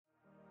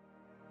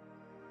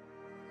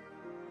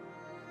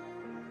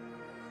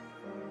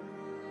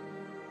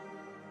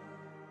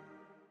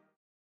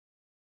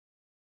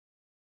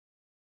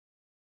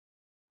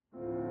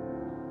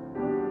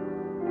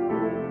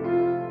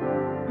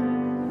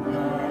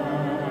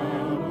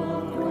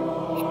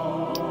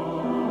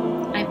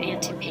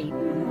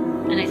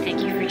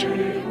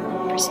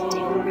Jefferson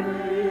Davis.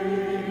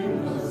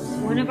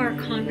 One of our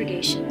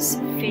congregation's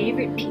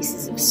favorite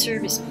pieces of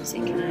service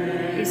music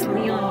is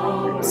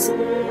Leon Roberts'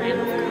 Lamb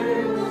of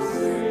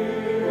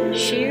God.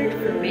 Shared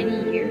for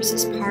many years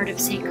as part of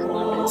St.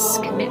 Columba's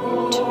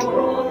commitment to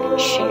draw and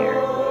share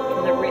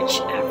from the rich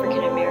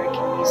African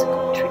American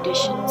musical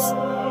traditions,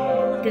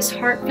 this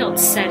heartfelt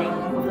setting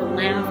of the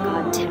Lamb of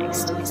God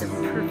text is a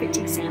perfect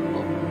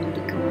example of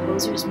the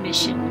composer's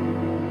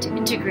mission to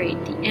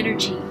integrate the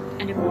energy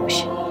and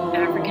emotion of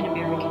African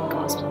American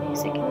gospel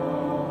music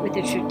with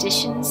the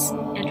traditions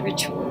and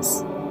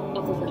rituals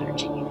of the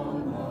liturgy.